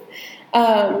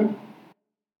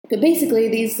 But basically,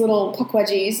 these little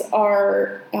puckwudgies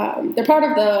are, they're part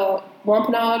of the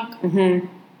Wampanoag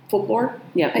folklore,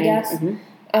 I guess.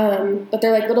 But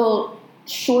they're like little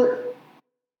short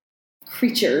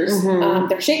creatures.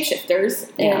 They're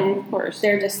shapeshifters. And of course.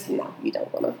 They're just, no, you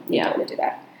don't want to do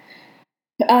that.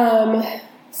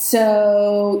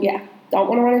 So, yeah, don't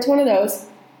want to run into one of those.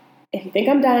 If you think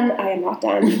I'm done, I am not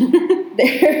done.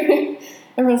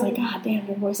 Everyone's like, God damn,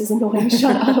 your voice is annoying.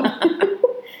 Shut up.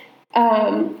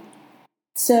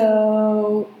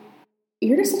 So,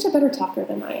 you're just such a better talker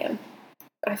than I am.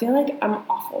 I feel like I'm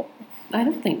awful. I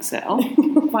don't think so.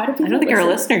 Why do people I don't think our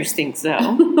listeners think so.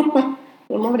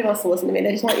 Well, nobody wants to listen to me.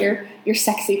 They just want your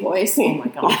sexy voice. Oh, my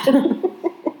God.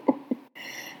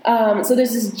 So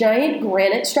there's this giant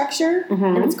granite structure,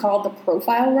 and it's called the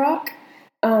Profile Rock.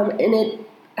 And it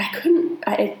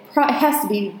has to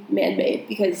be man-made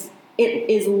because it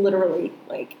is literally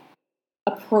like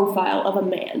a profile of a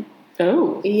man.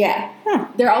 Oh. Yeah. Huh.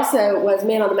 There also was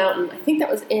Man on the Mountain. I think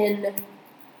that was in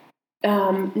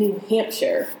New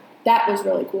Hampshire. That was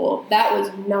really cool. That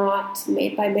was not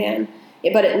made by man,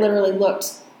 but it literally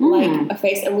looked like a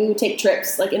face, and we would take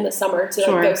trips like in the summer to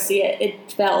like, go see it.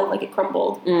 It fell, like it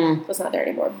crumbled. So it's not there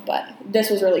anymore, but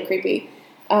this was really creepy.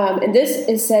 And this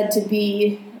is said to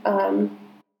be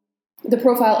the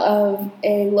profile of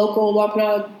a local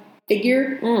Wampanoag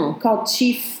figure called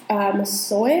Chief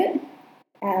Massoyat.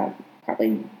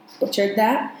 Probably butchered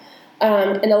that.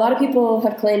 And a lot of people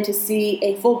have claimed to see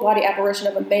a full body apparition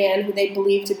of a man who they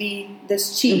believe to be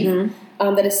this chief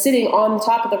that is sitting on the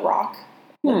top of the rock.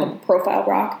 The Profile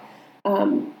Rock,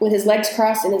 with his legs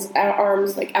crossed and his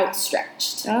arms like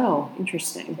outstretched. Oh,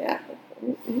 interesting. Yeah.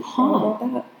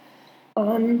 That.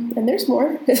 And there's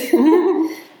more.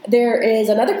 There is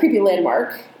another creepy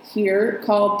landmark here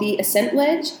called the Ascent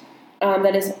Ledge,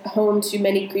 that is home to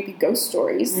many creepy ghost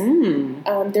stories.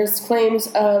 There's claims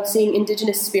of seeing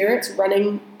indigenous spirits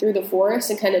running through the forest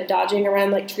and kind of dodging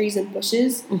around like trees and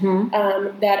bushes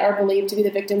that are believed to be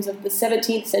the victims of the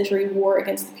 17th century war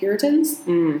against the Puritans.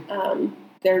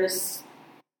 They're just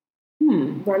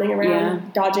running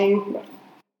around, dodging,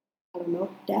 I don't know,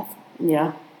 death.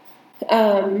 Yeah.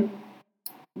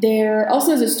 There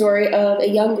also is a story of a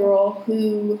young girl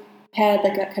who had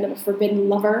like a kind of a forbidden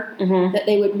lover that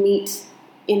they would meet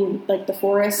in like the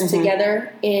forest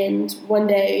together, and one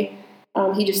day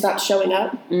he just stopped showing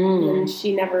up and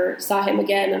she never saw him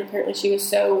again, and apparently she was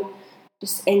so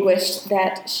just anguished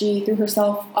that she threw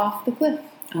herself off the cliff.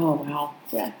 Oh wow.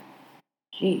 Yeah.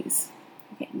 Jeez.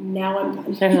 Okay, now I'm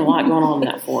done. There's a lot going on in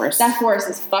that forest. That forest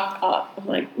is fucked up. I'm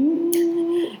like,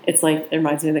 It's like, it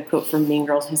reminds me of the quote from Mean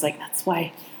Girls who's like, that's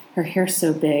why her hair's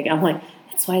so big. I'm like,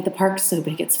 that's why the park's so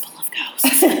big, it's full of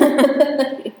ghosts.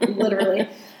 Literally.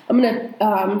 I'm going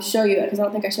to show you it because I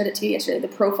don't think I showed it to you yesterday, the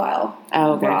profile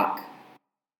rock.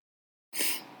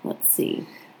 Let's see.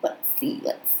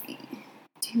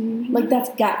 Like, that's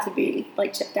got to be,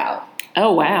 like, checked out.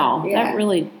 Oh, wow. Yeah. That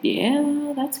really,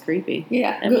 that's creepy.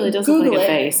 Yeah. That really does Google look like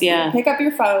it. a face, yeah. Pick up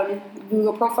your phone,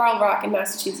 Google Profile Rock in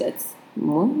Massachusetts.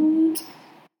 What?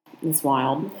 It's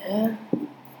wild. Yeah.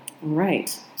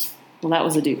 Right. Well, that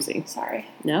was a doozy. Sorry.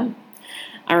 No?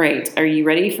 All right. Are you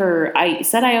ready for... I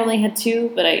said I only had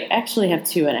 2, but I actually have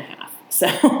 2.5.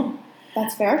 So...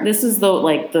 That's fair. This is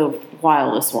the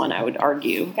wildest one, I would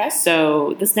argue. Okay.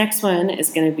 So this next one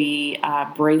is going to be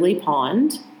Braley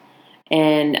Pond.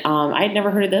 And I had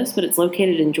never heard of this, but it's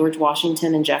located in George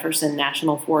Washington and Jefferson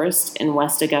National Forest in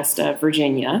West Augusta,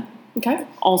 Virginia. Okay.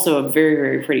 Also a very,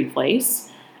 very pretty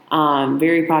place.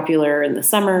 Very popular in the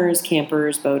summers,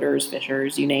 campers, boaters,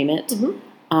 fishers, you name it.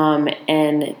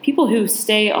 And people who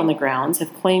stay on the grounds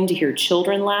have claimed to hear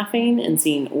children laughing and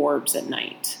seeing orbs at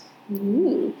night.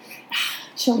 Ooh.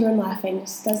 Children laughing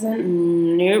just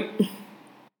doesn't... Nope.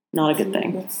 Not a good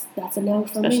thing. That's a no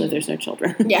for Especially me. if there's no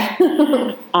children. Yeah.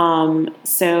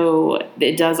 So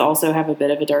it does also have a bit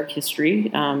of a dark history.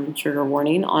 Trigger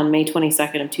warning. On May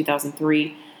 22nd of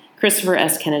 2003, Christopher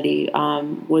S. Kennedy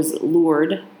was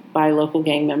lured by local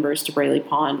gang members to Braley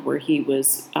Pond, where he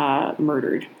was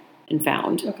murdered and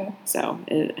found. Okay. So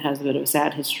it has a bit of a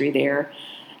sad history there.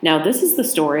 Now, this is the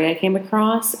story I came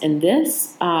across, and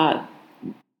this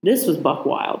was buck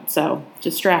wild. So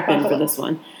just strap in for this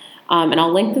one. And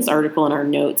I'll link this article in our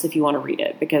notes if you want to read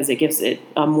it, because it gives it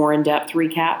a more in-depth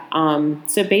recap.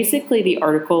 So basically, the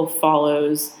article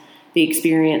follows the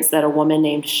experience that a woman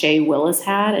named Shay Willis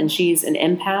had, and she's an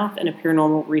empath and a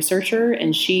paranormal researcher,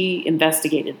 and she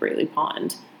investigated Braley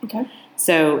Pond. Okay.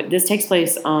 So this takes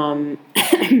place,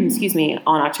 excuse me,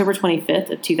 on October 25th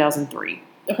of 2003.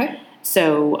 Okay.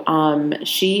 So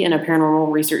she and a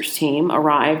paranormal research team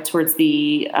arrived towards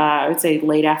the, I would say,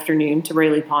 late afternoon to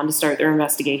Braley Pond to start their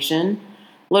investigation.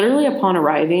 Literally upon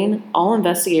arriving, all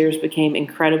investigators became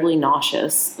incredibly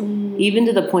nauseous, even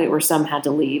to the point where some had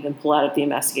to leave and pull out of the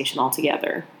investigation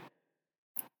altogether.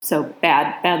 So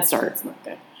bad start. That's not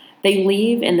good. They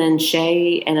leave, and then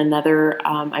Shay and another,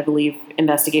 I believe,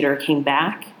 investigator came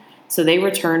back. So they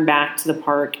returned back to the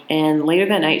park, and later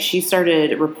that night, she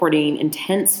started reporting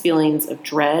intense feelings of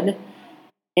dread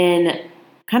and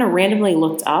kind of randomly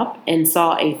looked up and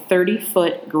saw a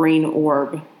 30-foot green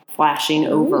orb flashing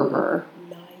over her.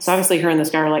 Nice. So obviously her and this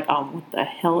guy are like, oh, what the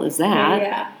hell is that?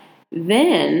 Yeah.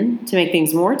 Then, to make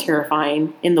things more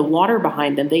terrifying, in the water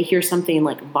behind them, they hear something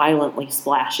like violently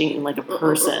splashing, like a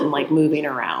person like moving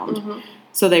around.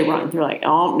 So they run. They're like,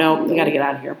 oh, no, we got to get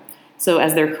out of here. So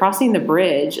as they're crossing the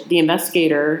bridge, the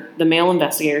male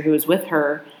investigator who was with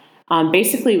her,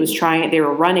 basically they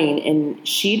were running, and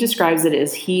she describes it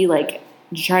as he like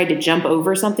tried to jump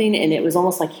over something, and it was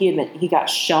almost like he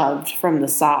got shoved from the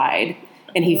side,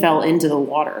 and he fell into the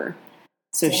water.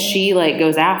 So she like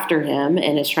goes after him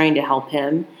and is trying to help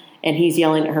him, and he's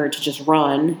yelling at her to just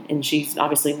run, and she's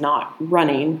obviously not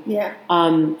running. Yeah.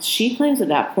 She claims at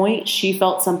that point she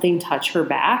felt something touch her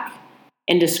back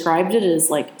and described it as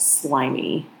like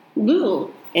slimy.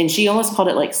 Ooh. And she almost called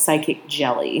it like psychic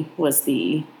jelly was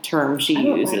the term she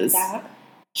uses. Like that.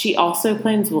 She also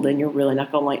claims, well, then you're really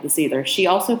not going to like this either. She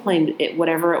also claimed it,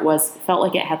 whatever it was, felt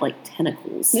like it had like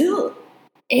tentacles. Ooh.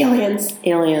 Aliens.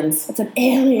 Aliens. It's an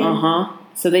alien. Uh-huh.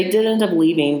 So they did end up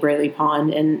leaving Braley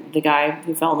Pond, and the guy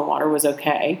who fell in the water was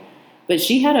okay. But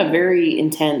she had a very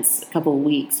intense couple of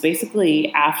weeks.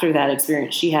 Basically, after that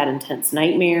experience, she had intense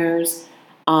nightmares,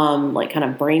 like kind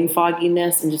of brain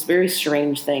fogginess, and just very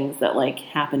strange things that like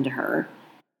happened to her.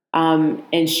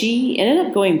 And she ended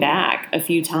up going back a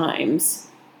few times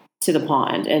to the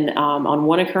pond. And on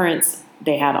one occurrence,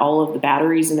 They had all of the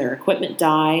batteries in their equipment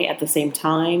die at the same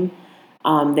time.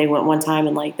 They went one time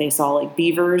and like they saw like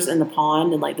beavers in the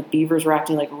pond, and like the beavers were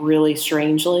acting like really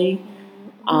strangely.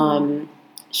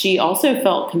 She also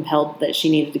felt compelled that she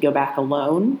needed to go back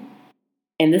alone.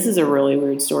 And this is a really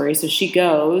weird story. So she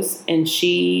goes and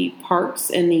she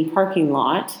parks in the parking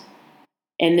lot,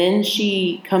 and then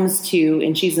she comes to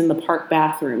and she's in the park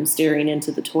bathroom staring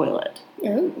into the toilet.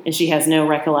 Oh. And she has no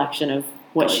recollection of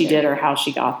what she did or how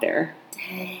she got there.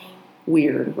 Dang.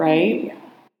 Weird, right? Yeah.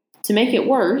 To make it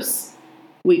worse,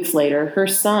 weeks later, her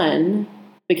son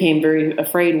became very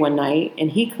afraid one night,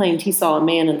 and he claimed he saw a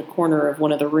man in the corner of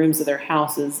one of the rooms of their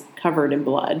houses covered in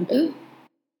blood. Ooh.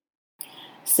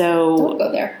 So, don't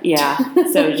go there. Yeah.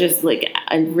 So just like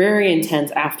a very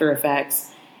intense after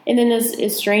effects. And then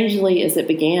as strangely as it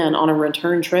began, on a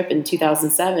return trip in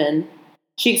 2007,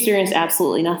 she experienced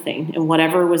absolutely nothing. And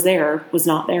whatever was there was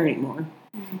not there anymore.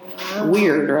 Wow.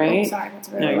 Weird, right? Oh, sorry, that's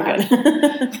really No, loud. you're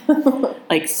good.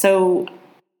 Like, so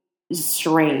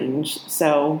strange.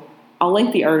 So I'll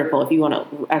link the article if you want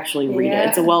to actually read it.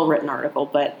 It's a well-written article,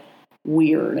 but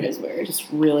weird. It is weird. Just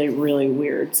really, really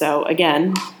weird. So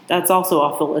again, that's also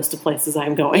off the list of places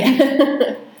I'm going.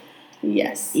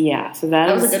 Yes. Yeah, so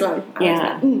that was a good one. I was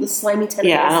like, ooh, the slimy tentacles.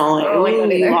 Yeah, I don't like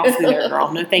that you either. lost me there,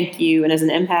 girl. No, thank you. And as an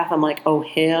empath, I'm like, oh,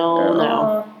 hell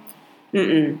no.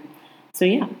 Mm-mm. So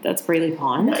yeah, that's Braley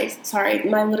Pond. Nice. Sorry,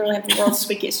 I literally have the world's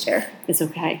squeakiest chair. It's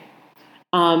okay.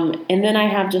 And then I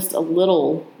have just a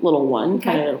little one,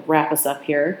 kind of wrap us up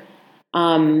here.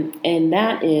 And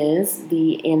that is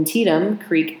the Antietam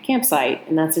Creek campsite,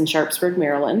 and that's in Sharpsburg,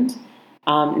 Maryland.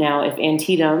 Now, if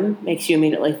Antietam makes you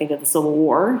immediately think of the Civil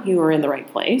War, you are in the right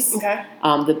place. Okay.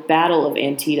 The Battle of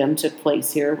Antietam took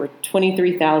place here, where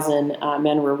 23,000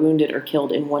 men were wounded or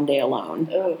killed in one day alone.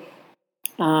 Oh.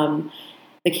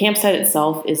 The campsite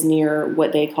itself is near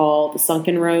what they call the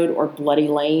Sunken Road or Bloody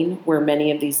Lane, where many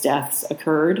of these deaths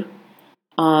occurred.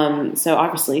 So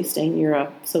obviously, staying near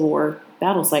a Civil War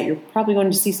battle site, you're probably going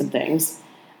to see some things.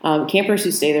 Campers who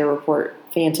stay there report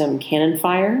phantom cannon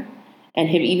fire and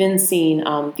have even seen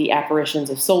the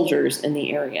apparitions of soldiers in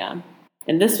the area.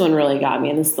 And this one really got me,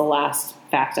 and this is the last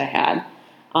fact I had.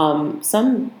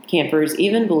 Some campers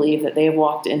even believe that they have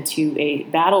walked into a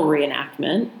battle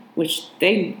reenactment, which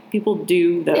people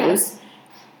do those.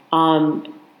 Yeah.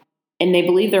 And they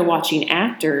believe they're watching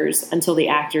actors until the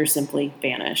actors simply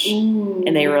vanish. Ooh.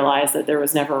 And they realize that there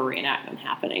was never a reenactment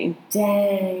happening.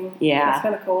 Dang. Yeah. That's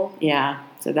kind of cool. Yeah.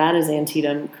 So that is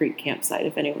Antietam Creek campsite,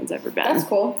 if anyone's ever been. That's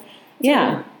cool.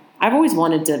 Yeah. I've always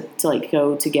wanted to like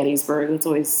go to Gettysburg. That's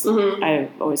always, I've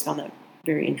always found that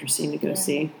very interesting to go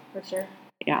see. For sure.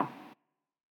 Yeah.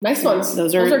 Nice ones.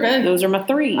 Those are good. Those are my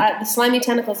three. The slimy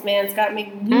tentacles, man, it's got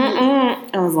me.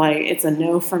 I was like, it's a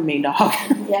no from me, dog.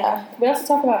 Yeah. We also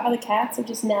talk about how the cats have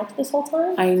just napped this whole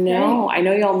time. I know. Right? I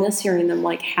know y'all miss hearing them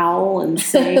like howl and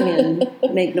sing and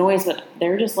make noise, but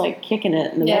they're just like kicking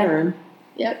it in the bedroom.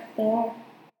 Yep, they are.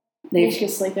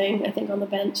 Mishka's sleeping, I think, on the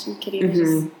bench, and Kitty was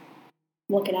just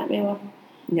looking at me while.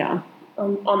 Yeah.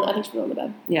 I think she was on the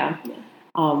bed. Yeah.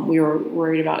 We were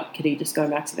worried about Kitty just going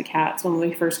back to the cats when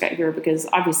we first got here because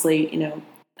obviously,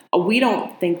 we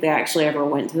don't think they actually ever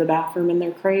went to the bathroom in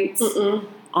their crates.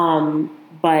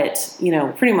 But,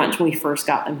 pretty much when we first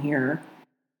got them here,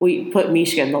 we put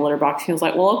Mishka in the litter box. He was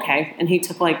like, well, okay. And he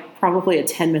took probably a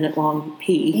 10-minute long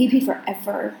pee. He peed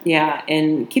forever. Yeah.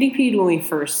 And Kitty peed when we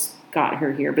first got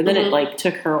her here, but then it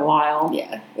took her a while.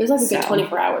 Yeah. It was like a good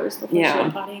 24 hours before she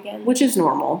went potty again. Which is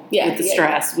normal with the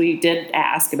stress. Yeah. We did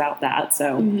ask about that.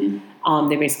 So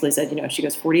they basically said, if she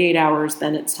goes 48 hours,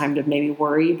 then it's time to maybe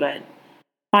worry. But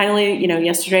finally,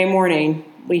 yesterday morning,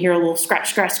 we hear a little scratch,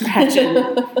 scratch, scratch,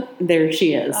 and there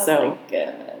she is. So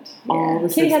good. All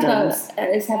the Kitty systems.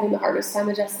 is having the hardest time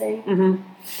adjusting.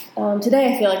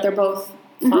 Today, I feel like they're both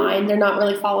fine. They're not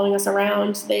really following us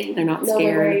around. They're not know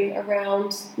scared. their way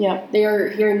around. Yeah. They're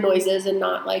hearing noises and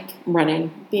not running,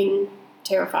 being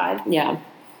terrified. Yeah.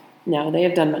 No, they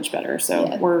have done much better.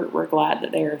 So we're glad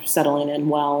that they're settling in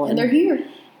well. And they're here.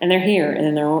 And they're here. And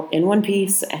then they're in one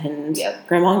piece. And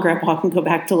Grandma and Grandpa can go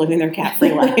back to living their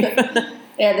cat-free life.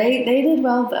 Yeah, they did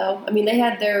well, though. I mean, they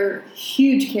had their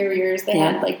huge carriers. They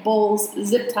had, bowls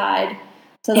zip-tied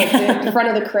to, the front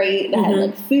of the crate. They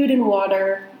had, food and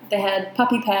water. They had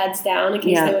puppy pads down in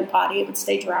case they went potty. It would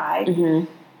stay dry.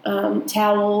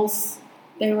 Towels.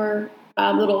 They were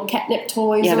little catnip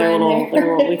toys. Yeah, they're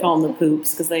little, we call them the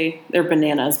poops because they're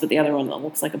bananas, but the other one that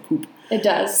looks like a poop. It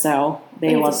does. So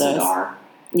they love those. Cigar.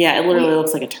 Yeah, it literally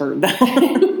looks like a turd, though.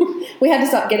 We had to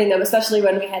stop getting them, especially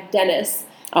when we had Dennis.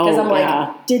 Because I'm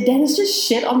like, did Dennis just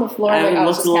shit on the floor? It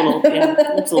looks a little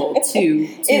too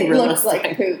it realistic. looks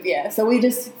like poop, yeah. So we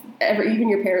just even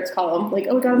your parents call them like,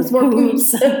 oh, we got some more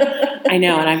poops. I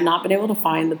know, and I've not been able to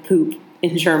find the poop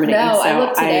in Germany. No, so I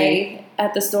looked today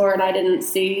at the store and I didn't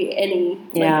see any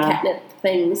catnip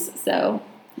things. So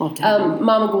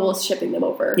Mama Ghoul is shipping them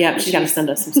over. Yeah, she's got to send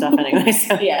us some stuff anyway.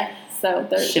 So. Yeah, so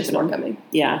there's just more coming.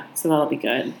 Yeah, so that'll be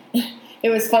good. It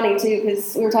was funny too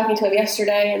because we were talking to him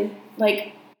yesterday, and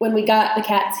like when we got the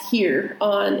cats here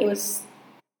it was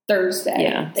Thursday.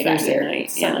 Yeah, they Thursday got here night.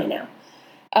 Sunday now.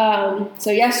 So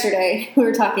yesterday we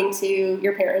were talking to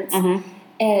your parents,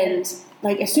 and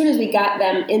like as soon as we got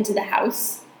them into the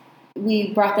house,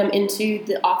 we brought them into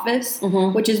the office,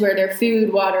 which is where their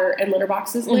food, water, and litter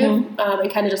boxes live,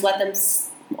 and kind of just let them.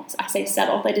 I say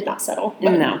settle. They did not settle.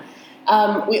 But, no.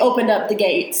 We opened up the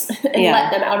gates and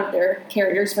let them out of their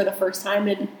carriers for the first time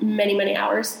in many, many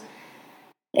hours.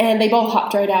 And they both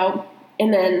hopped right out.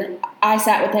 And then I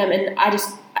sat with them, and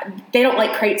they don't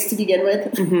like crates to begin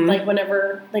with. Like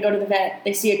whenever they go to the vet,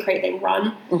 they see a crate, they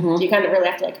run. So you kind of really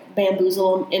have to like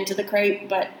bamboozle them into the crate.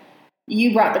 But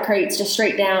you brought the crates just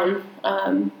straight down.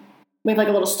 We have like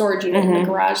a little storage unit in the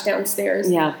garage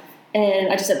downstairs. Yeah.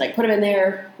 And I just said, like, put them in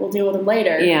there. We'll deal with them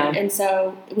later. Yeah. And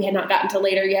so we had not gotten to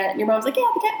later yet. And your mom was like, yeah,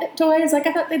 the catnip toys. Like,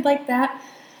 I thought they'd like that.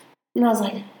 And I was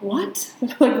like, what?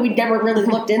 Like, we never really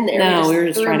looked in there. No, we were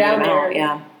just trying to get them out.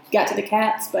 Yeah. Got to the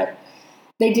cats. But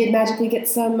they did magically get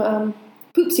some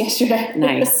poops yesterday.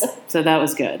 Nice. So that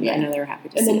was good. Yeah. I know they were happy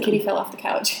to see And then them. Kitty fell off the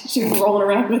couch. She was rolling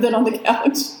around with it on the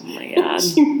couch. Oh, my God.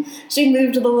 She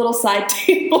moved to the little side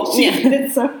table. She did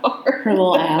it so hard. Her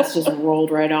little ass just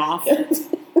rolled right off.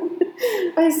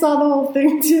 I saw the whole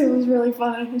thing too. It was really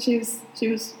funny. She was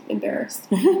embarrassed.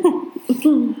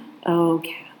 Oh,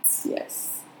 cats.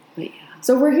 Yes. But yeah.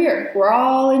 So we're here. We're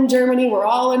all in Germany. We're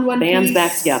all in one Band's piece.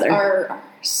 back together. Our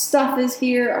stuff is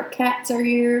here. Our cats are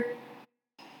here.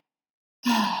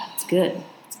 It's good.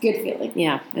 It's a good feeling.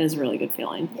 Yeah, it is a really good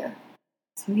feeling. Yeah.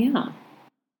 So yeah.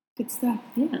 Good stuff.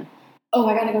 Yeah. Oh,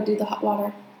 I gotta go do the hot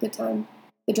water. Good time.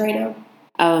 The Drano.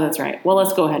 Oh, that's right. Well,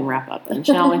 let's go ahead and wrap up then,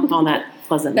 shall we? On that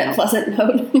pleasant note. Pleasant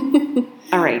note.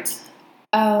 All right.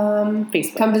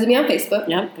 Facebook. Come visit me on Facebook.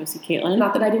 Yep. Go see Caitlin.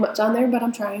 Not that I do much on there, but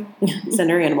I'm trying. Send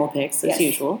her animal pics as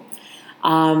usual.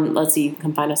 Let's see. You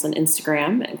can find us on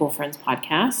Instagram at Ghoul Friends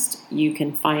Podcast. You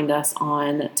can find us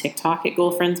on TikTok at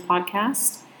Ghoul Friends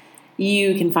Podcast.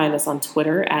 You can find us on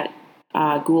Twitter at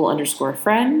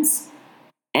Ghoul_friends.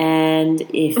 And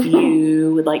if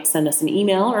you would like to send us an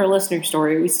email or a listener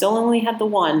story, we still only had the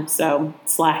one, so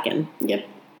slacking. Yep.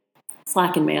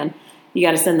 Slacking, man. You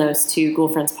got to send those to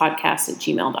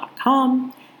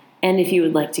ghoulfriendspodcast@gmail.com. And if you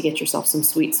would like to get yourself some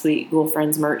sweet, sweet Ghoul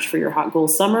Friends merch for your hot ghoul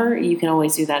summer, you can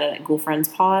always do that at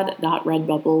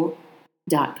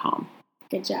ghoulfriendspod.redbubble.com.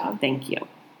 Good job. Thank you.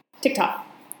 TikTok.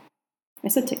 I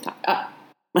said TikTok.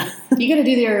 You got to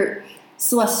do their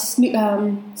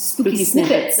spooky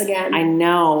snippets again. I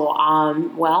know.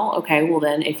 Well, okay. Well,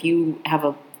 then, if you have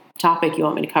a topic you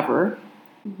want me to cover,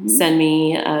 send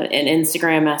me an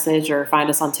Instagram message or find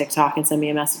us on TikTok and send me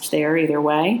a message there. Either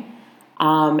way.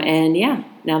 And yeah,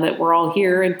 now that we're all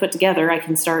here and put together, I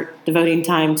can start devoting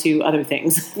time to other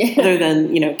things other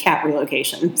than, cat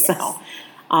relocation. Yes. So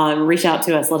reach out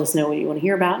to us. Let us know what you want to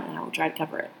hear about, and I will try to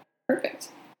cover it. Perfect.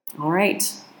 All right.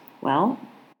 Well,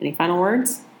 any final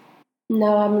words?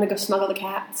 No, I'm going to go snuggle the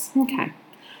cats. Okay.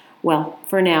 Well,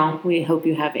 for now, we hope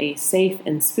you have a safe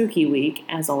and spooky week.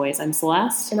 As always, I'm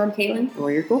Celeste. And I'm Caitlin.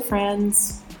 We're your Ghoul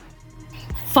Friends.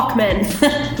 Fuck men.